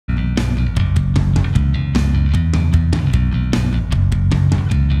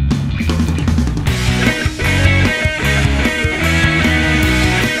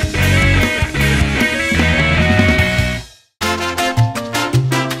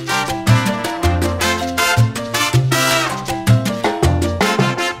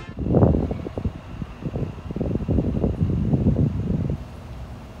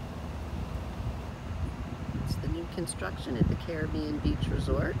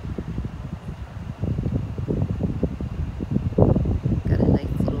Resort. Got a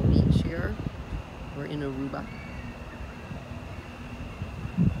nice little beach here. We're in Aruba.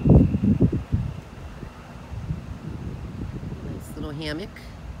 Nice little hammock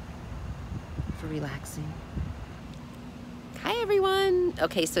for relaxing. Hi everyone!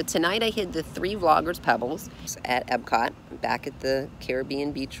 Okay, so tonight I hid the 3 vloggers' pebbles at Epcot, back at the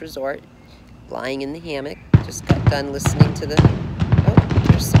Caribbean Beach Resort, lying in the hammock. Just got done listening to the... Oh,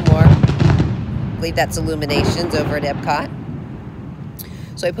 there's some more. I believe that's Illuminations over at Epcot.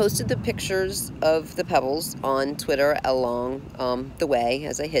 So I posted the pictures of the pebbles on Twitter along the way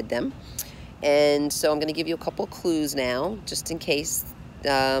as I hid them. And so I'm going to give you a couple clues now, just in case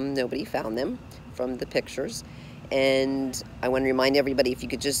nobody found them from the pictures. And I want to remind everybody, if you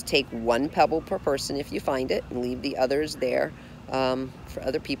could just take 1 pebble per person if you find it, and leave the others there for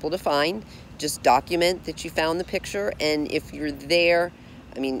other people to find. Just document that you found the picture, and if you're there,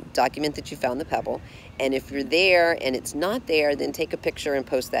 document that you found the pebble. And if you're there and it's not there, then take a picture and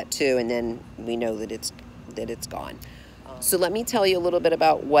post that too, and then we know that it's gone. So let me tell you a little bit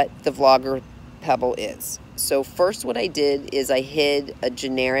about what the vlogger pebble is. So first, what I did is I hid a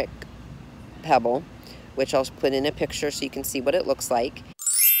generic pebble, which I'll put in a picture so you can see what it looks like.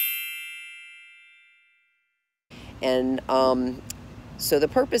 And so the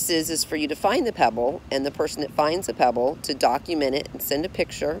purpose is for you to find the pebble, and the person that finds the pebble to document it and send a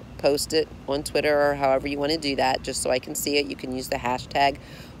picture, post it on Twitter or however you want to do that, just so I can see it. You can use the hashtag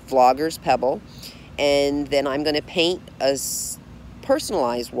vloggerspebble. And then I'm going to paint a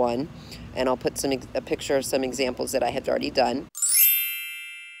personalized one, and I'll put a picture of some examples that I have already done.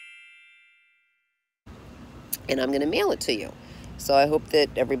 And I'm going to mail it to you. So I hope that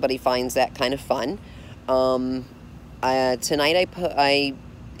everybody finds that kind of fun. Tonight I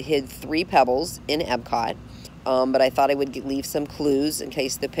hid 3 pebbles in Epcot, but I thought I would leave some clues in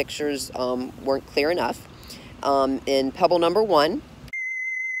case the pictures weren't clear enough. In pebble number 1,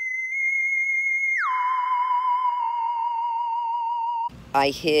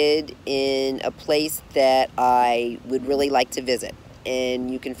 I hid in a place that I would really like to visit.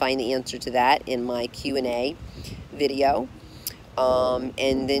 And you can find the answer to that in my Q&A video.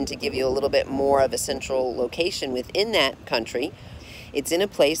 And then to give you a little bit more of a central location within that country, it's in a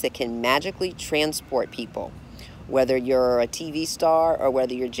place that can magically transport people, whether you're a TV star or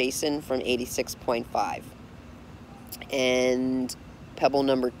whether you're Jason from 86.5. And pebble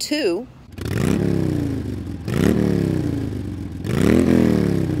number 2,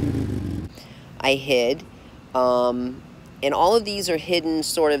 I hid, and all of these are hidden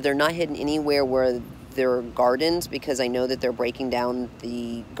they're not hidden anywhere where there are gardens, because I know that they're breaking down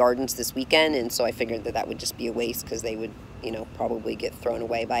the gardens this weekend, and so I figured that would just be a waste, because they would, probably get thrown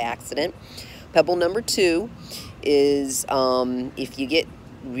away by accident. Pebble number 2 is if you get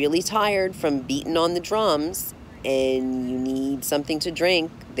really tired from beating on the drums and you need something to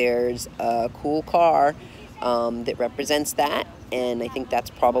drink, there's a cool car that represents that, and I think that's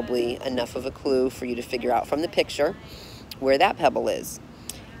probably enough of a clue for you to figure out from the picture where that pebble is.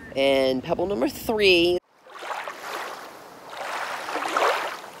 And pebble number 3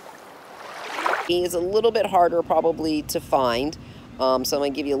 is a little bit harder probably to find, so I'm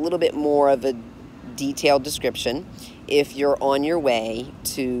going to give you a little bit more of a detailed description. If you're on your way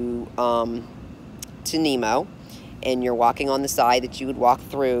to Nemo, and you're walking on the side that you would walk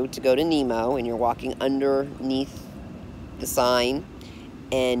through to go to Nemo, and you're walking underneath the sign,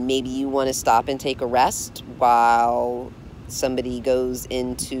 and maybe you want to stop and take a rest while somebody goes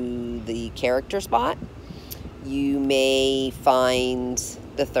into the character spot, you may find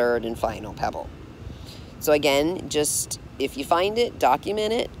the 3rd and final pebble. So again, just if you find it,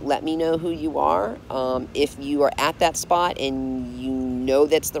 document it, let me know who you are. If you are at that spot and you know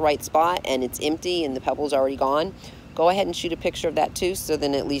that's the right spot and it's empty and the pebble's already gone, go ahead and shoot a picture of that too, so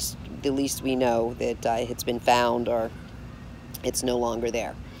then at least we know that it's been found or it's no longer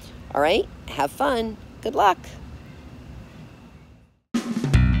there. All right, have fun. Good luck.